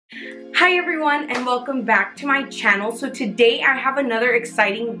Hi everyone and welcome back to my channel. So today I have another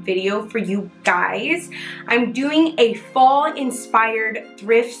exciting video for you guys. I'm doing a fall inspired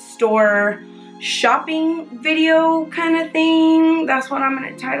thrift store shopping video kind of thing. That's what I'm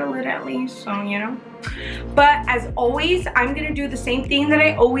gonna title it at least, so you know. But as always, I'm gonna do the same thing that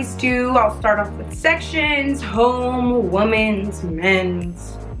I always do. I'll start off with sections: home, women's,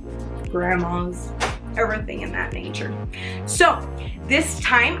 men's, grandma's, everything in that nature. So this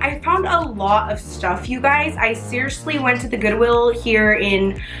time I found a lot of stuff, you guys. I seriously went to the Goodwill here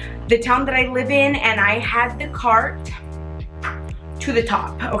in the town that I live in, and I had the cart to the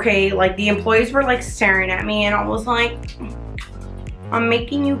top, okay? Like the employees were like staring at me and I was like, I'm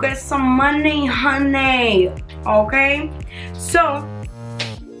making you guys some money, honey, okay? So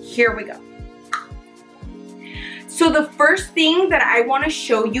here we go. So the first thing that I want to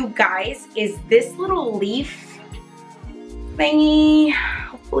show you guys is this little leaf thingy.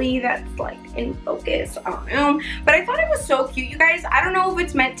 Hopefully that's like in focus, I don't know. But I thought it was so cute, you guys. I don't know if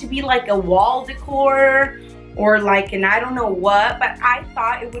it's meant to be like a wall decor or like an I don't know what, but I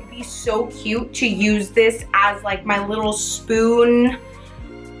thought it would be so cute to use this as like my little spoon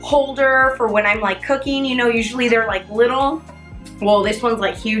holder for when I'm like cooking. You know, usually they're like little. Well, this one's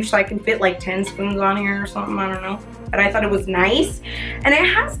like huge, so I can fit like 10 spoons on here or something, I don't know. But I thought it was nice. And it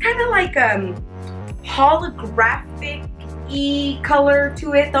has kind of like holographic-y color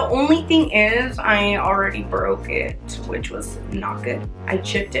to it. The only thing is I already broke it, which was not good. I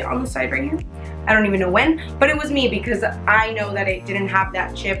chipped it on the side right here. I don't even know when, but it was me because I know that it didn't have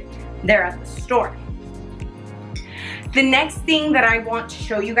that chip there at the store. The next thing that I want to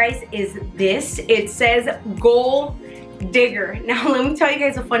show you guys is this. It says Gold Digger. Now let me tell you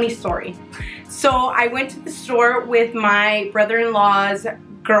guys a funny story. So I went to the store with my brother-in-law's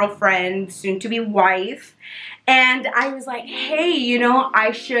girlfriend, soon to be wife, and I was like, hey, you know,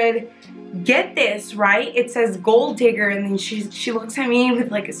 I should get this, right? It says Gold Digger. And then she looks at me with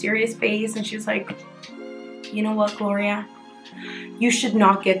like a serious face and she's like, you know what, Gloria, you should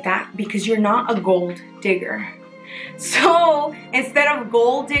not get that because you're not a gold digger. So instead of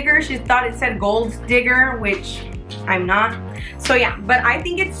Gold Digger, she thought it said Gold Digger, which I'm not. So yeah, but I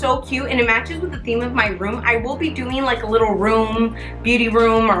think it's so cute and it matches with the theme of my room. I will be doing like a little room, beauty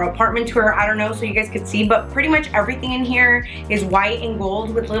room or apartment tour, I don't know, so you guys could see, but pretty much everything in here is white and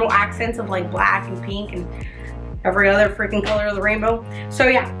gold with little accents of like black and pink and every other freaking color of the rainbow. So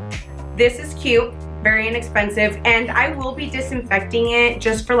yeah, this is cute, very inexpensive, and I will be disinfecting it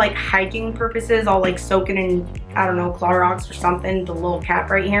just for like hygiene purposes. I'll like soak it in, I don't know, Clorox or something, the little cap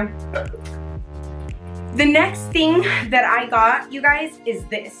right here. The next thing that I got, you guys, is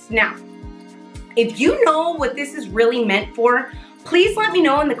this. Now, if you know what this is really meant for, please let me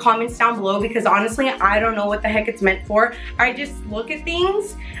know in the comments down below because honestly, I don't know what the heck it's meant for. I just look at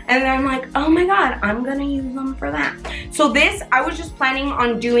things and then I'm like, oh my God, I'm gonna use them for that. So this, I was just planning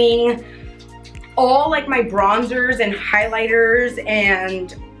on doing all like my bronzers and highlighters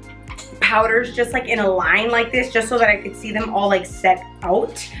and powders just like in a line like this, just so that I could see them all like set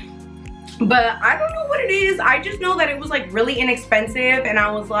out. But I don't know what it is. I just know that it was like really inexpensive and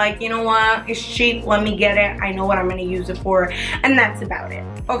I was like, you know what, it's cheap, let me get it. I know what I'm gonna use it for, and that's about it.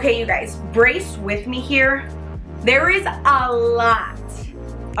 Okay, you guys, brace with me here. There is a lot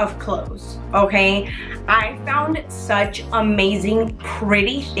of clothes, okay? I found such amazing,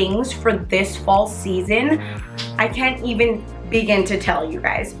 pretty things for this fall season. I can't even begin to tell you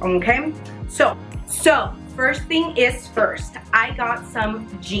guys, okay? So first thing is first, I got some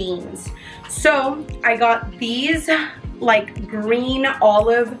jeans. So I got these like green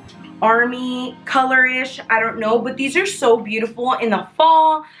olive army color-ish, I don't know, but these are so beautiful in the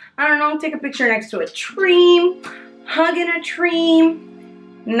fall. I don't know, take a picture next to a tree, hugging a tree,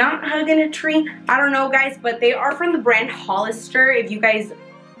 not hugging a tree, I don't know guys, but they are from the brand Hollister, if you guys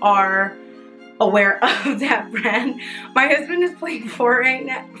are aware of that brand. My husband is playing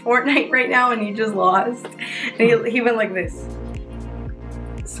Fortnite right now and he just lost. And he went like this.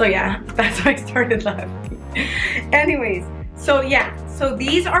 So yeah, that's why I started laughing. Anyways, so yeah, so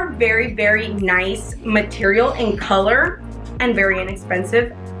these are very, very nice material and color and very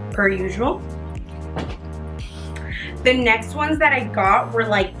inexpensive per usual. The next ones that I got were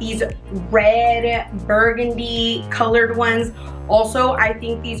like these red burgundy colored ones. Also, I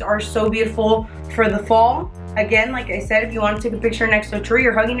think these are so beautiful for the fall. Again, like I said, if you want to take a picture next to a tree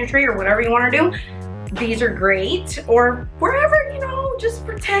or hugging a tree or whatever you want to do, these are great. Or wherever, you know, just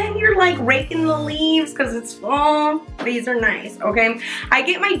pretend you're like raking the leaves because it's fall. These are nice, okay? I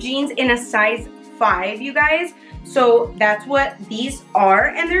get my jeans in a size 5, you guys. So that's what these are,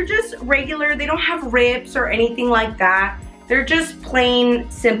 and they're just regular. They don't have rips or anything like that. They're just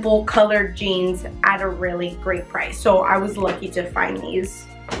plain, simple, colored jeans at a really great price. So I was lucky to find these.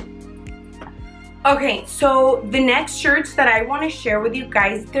 Okay, so the next shirts that I want to share with you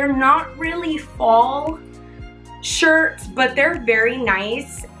guys, they're not really fall shirts, but they're very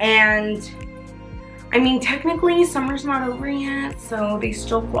nice. And I mean, technically summer's not over yet, so they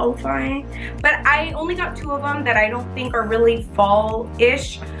still qualify. But I only got 2 of them that I don't think are really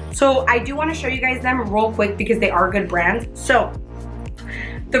fall-ish. So I do want to show you guys them real quick because they are good brands. So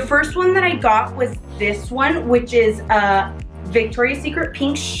the first one that I got was this one, which is a Victoria's Secret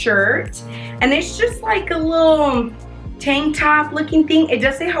pink shirt. And it's just like a little tank top looking thing. It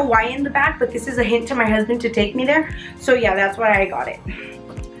does say Hawaii in the back, but this is a hint to my husband to take me there. So yeah, that's why I got it.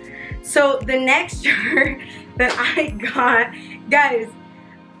 So the next shirt that I got, guys,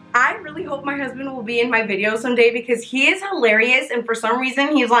 I really hope my husband will be in my video someday because he is hilarious, and for some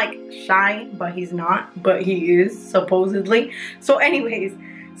reason he's like shy, but he's not, but he is supposedly. So anyways,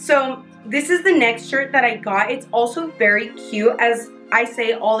 so this is the next shirt that I got. It's also very cute. As I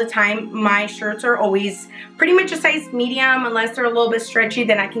say all the time, my shirts are always pretty much a size medium. Unless they're a little bit stretchy,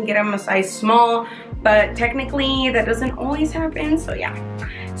 then I can get them a size small, but technically that doesn't always happen. So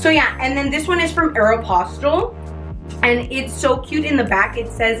yeah, and then this one is from Aeropostale, and it's so cute. In the back it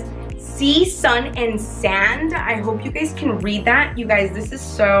says sea, sun, and sand. I hope you guys can read that. You guys, this is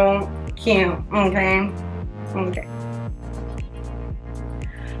so cute. Okay.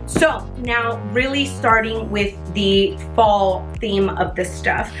 So now really starting with the fall theme of this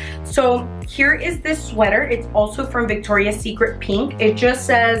stuff. So here is this sweater. It's also from Victoria's Secret pink. It just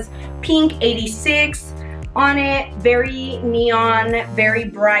says pink 86 on it. Very neon, very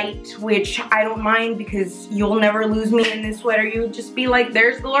bright, which I don't mind because you'll never lose me in this sweater. You'll just be like,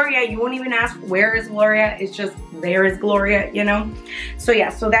 there's Gloria. You won't even ask, where is Gloria? It's just, there is Gloria, you know? So yeah,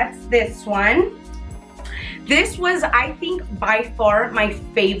 so that's this one. This was, I think, by far my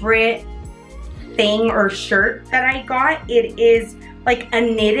favorite thing or shirt that I got. It is like a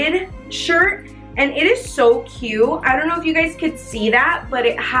knitted shirt, and it is so cute. I don't know if you guys could see that, but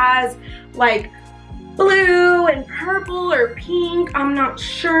it has like blue and purple or pink, I'm not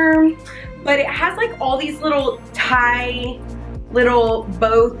sure. But it has like all these little little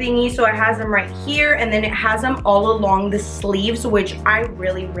bow thingies. So it has them right here, and then it has them all along the sleeves, which I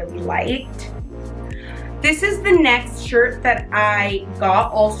really, really liked. This is the next shirt that I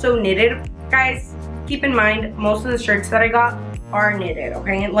got, also knitted. Guys, keep in mind, most of the shirts that I got are knitted,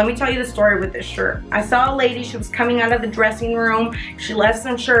 okay? Let me tell you the story with this shirt. I saw a lady, she was coming out of the dressing room. She left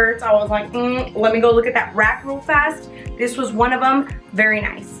some shirts. I was like, let me go look at that rack real fast. This was one of them. Very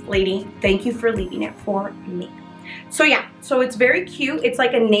nice, lady. Thank you for leaving it for me. So yeah, so it's very cute. It's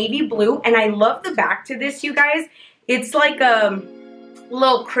like a navy blue, and I love the back to this, you guys. It's like a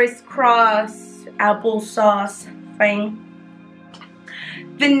little crisscross applesauce thing.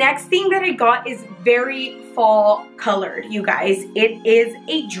 The next thing that I got is very fall colored, you guys. It is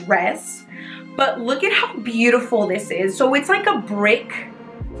a dress, but look at how beautiful this is. So it's like a brick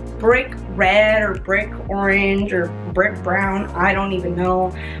red or brick orange or brick brown, I don't even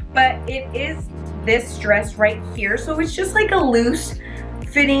know, but it is this dress right here. So it's just like a loose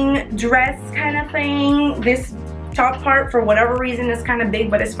fitting dress kind of thing. This top part, for whatever reason, is kind of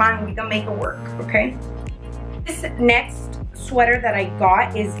big, but it's fine. We can make it work, okay? This next sweater that I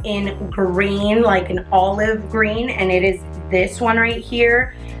got is in green, like an olive green, and it is this one right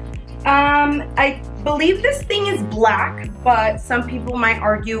here. I believe this thing is black, but some people might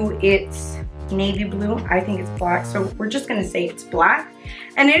argue it's navy blue. I think it's black, so we're just gonna say it's black.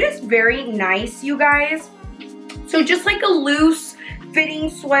 And it is very nice, you guys. So just like a loose fitting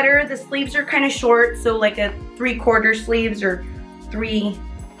sweater. The sleeves are kind of short, so like a 3/4 sleeves or 3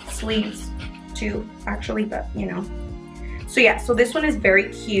 sleeves too, actually, but you know. So yeah, so this one is very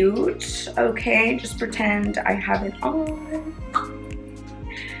cute. Okay, just pretend I have it on.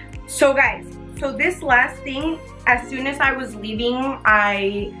 So guys, so this last thing, as soon as I was leaving,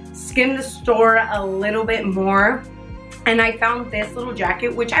 I skimmed the store a little bit more, and I found this little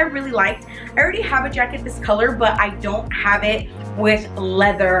jacket, which I really liked. I already have a jacket this color, but I don't have it with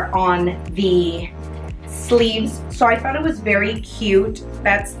leather on the sleeves. So I thought it was very cute.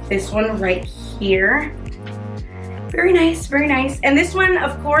 That's this one right here. Very nice, very nice. And this one,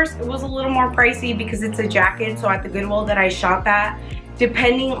 of course, it was a little more pricey because it's a jacket. So at the GoodWill that I shop at,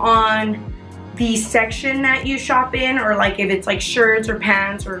 depending on the section that you shop in, or like if it's like shirts or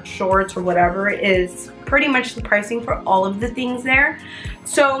pants or shorts or whatever, is pretty much the pricing for all of the things there.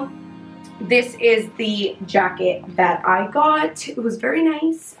 So this is the jacket that I got. It was very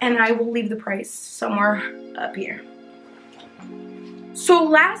nice, and I will leave the price somewhere up here. So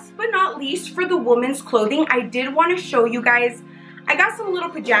last but not least, for the women's clothing, I did want to show you guys, I got some little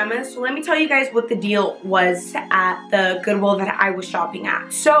pajamas. So let me tell you guys what the deal was at the Goodwill that I was shopping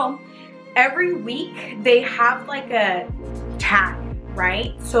at. So every week they have like a tag,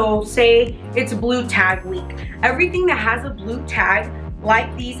 right? So say it's blue tag week. Everything that has a blue tag,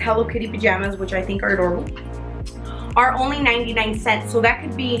 like these Hello Kitty pajamas, which I think are adorable, are only 99 cents. So that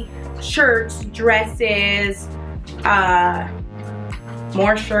could be shirts, dresses,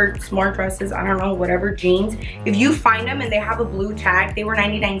 more shirts, more dresses, I don't know, whatever, jeans. If you find them and they have a blue tag, they were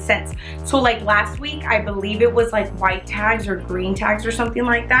 99 cents. So like last week, I believe it was like white tags or green tags or something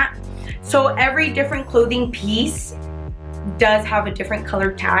like that. So every different clothing piece does have a different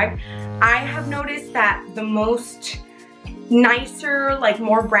colored tag. I have noticed that the most nicer, like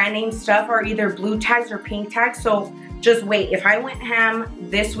more brand name stuff are either blue tags or pink tags. So just wait. If I went ham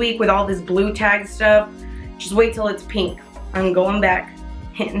this week with all this blue tag stuff, just wait till it's pink. I'm going back,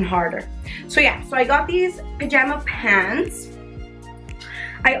 hitting harder. So yeah, so I got these pajama pants.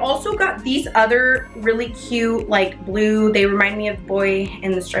 I also got these other really cute, like blue, they remind me of the boy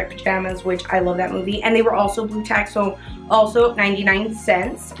in the striped pajamas, which I love that movie. And they were also blue tag, so also 99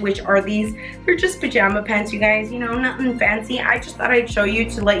 cents, which are these, they're just pajama pants, you guys, you know, nothing fancy. I just thought I'd show you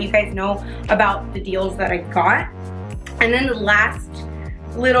to let you guys know about the deals that I got. And then the last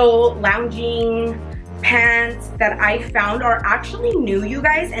little lounging pants that I found are actually new, you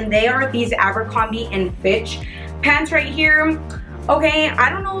guys, and they are these Abercrombie and Fitch pants right here. Okay,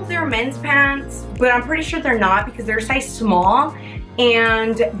 I don't know if they're men's pants, but I'm pretty sure they're not because they're size small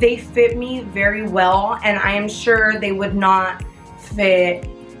and they fit me very well, and I am sure they would not fit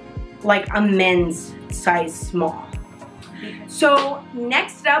like a men's size small. So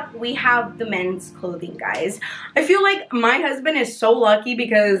next up we have the men's clothing, guys. I feel like my husband is so lucky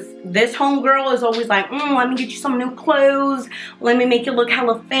because this homegirl is always like, let me get you some new clothes, let me make you look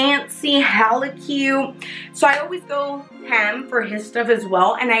hella fancy, hella cute. So I always go ham for his stuff as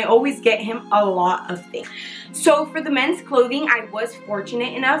well, and I always get him a lot of things. So for the men's clothing, I was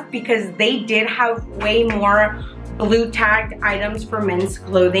fortunate enough because they did have way more blue tagged items for men's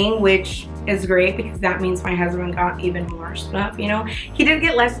clothing, which is great because that means my husband got even more stuff, you know. He did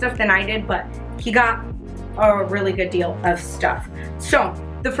get less stuff than I did, but he got a really good deal of stuff. So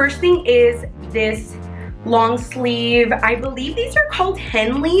the first thing is this long sleeve, I believe these are called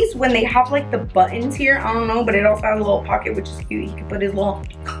Henleys when they have like the buttons here, I don't know, but it also has a little pocket, which is cute. He could put his little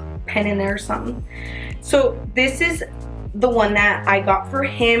pen in there or something. So this is the one that I got for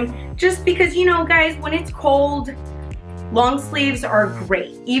him just because, you know, guys, when it's cold, long sleeves are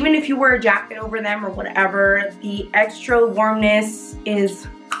great. Even if you wear a jacket over them or whatever, the extra warmness is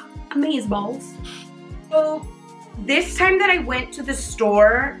amazeballs. So this time that I went to the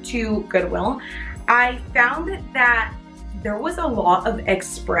store, to Goodwill, I found that there was a lot of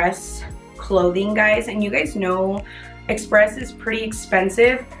Express clothing, guys, and you guys know Express is pretty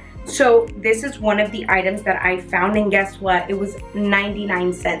expensive. So this is one of the items that I found, and guess what? It was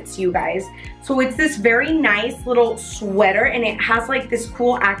 99 cents, you guys. So it's this very nice little sweater, and it has like this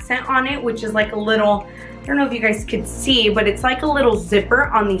cool accent on it, which is like a little, I don't know if you guys could see, but it's like a little zipper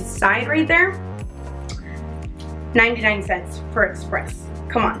on the side right there. 99 cents for Express.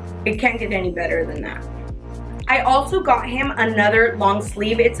 Come on, it can't get any better than that. I also got him another long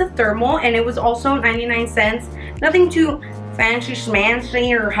sleeve. It's a thermal, and it was also 99 cents. Nothing too fancy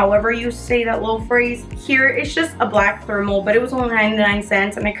schmancy, or however you say that little phrase here. It's just a black thermal, but it was only 99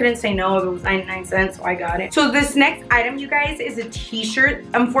 cents, and I couldn't say no if it was 99 cents, so I got it. So this next item, you guys, is a t-shirt.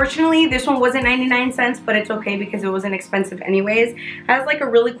 Unfortunately, this one wasn't 99 cents, but it's okay because it wasn't expensive anyways. It has like a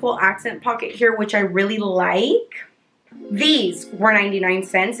really cool accent pocket here, which I really like. These were 99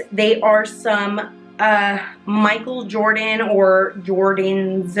 cents. They are some Michael Jordan or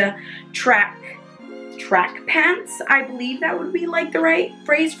Jordan's track pants. I believe that would be like the right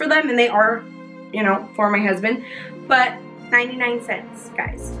phrase for them, and they are, you know, for my husband, but 99 cents,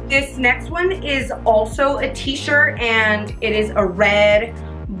 guys. This next one is also a t-shirt, and it is a red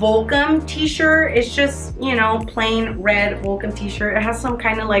Volcom t-shirt. It's just, you know, plain red Volcom t-shirt. It has some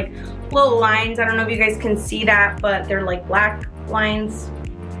kind of like little lines. I don't know if you guys can see that, but they're like black lines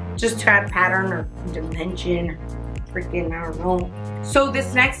just to add pattern or dimension, freaking, I don't know. So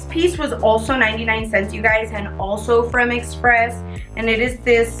this next piece was also 99 cents, you guys, and also from Express, and it is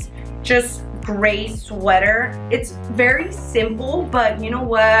this just gray sweater. It's very simple, but you know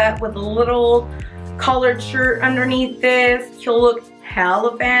what, with a little collared shirt underneath this, he'll look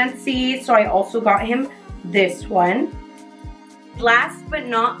hella fancy. So I also got him this one. last but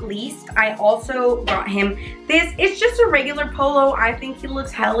not least, I also got him this. It's just a regular polo. I think he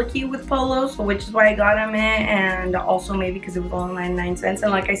looks hella cute with polos, so which is why I got him it, and also maybe because it was all 99 cents,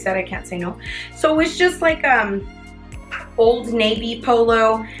 and like I said, I can't say no. So it's just like Old Navy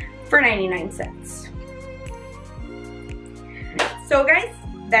polo for 99 cents. So guys,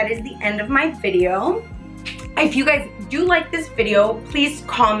 that is the end of my video. If you guys do like this video, please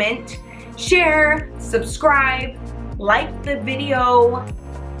comment, share, subscribe, like the video,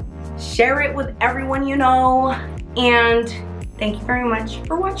 share it with everyone you know, and thank you very much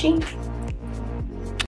for watching.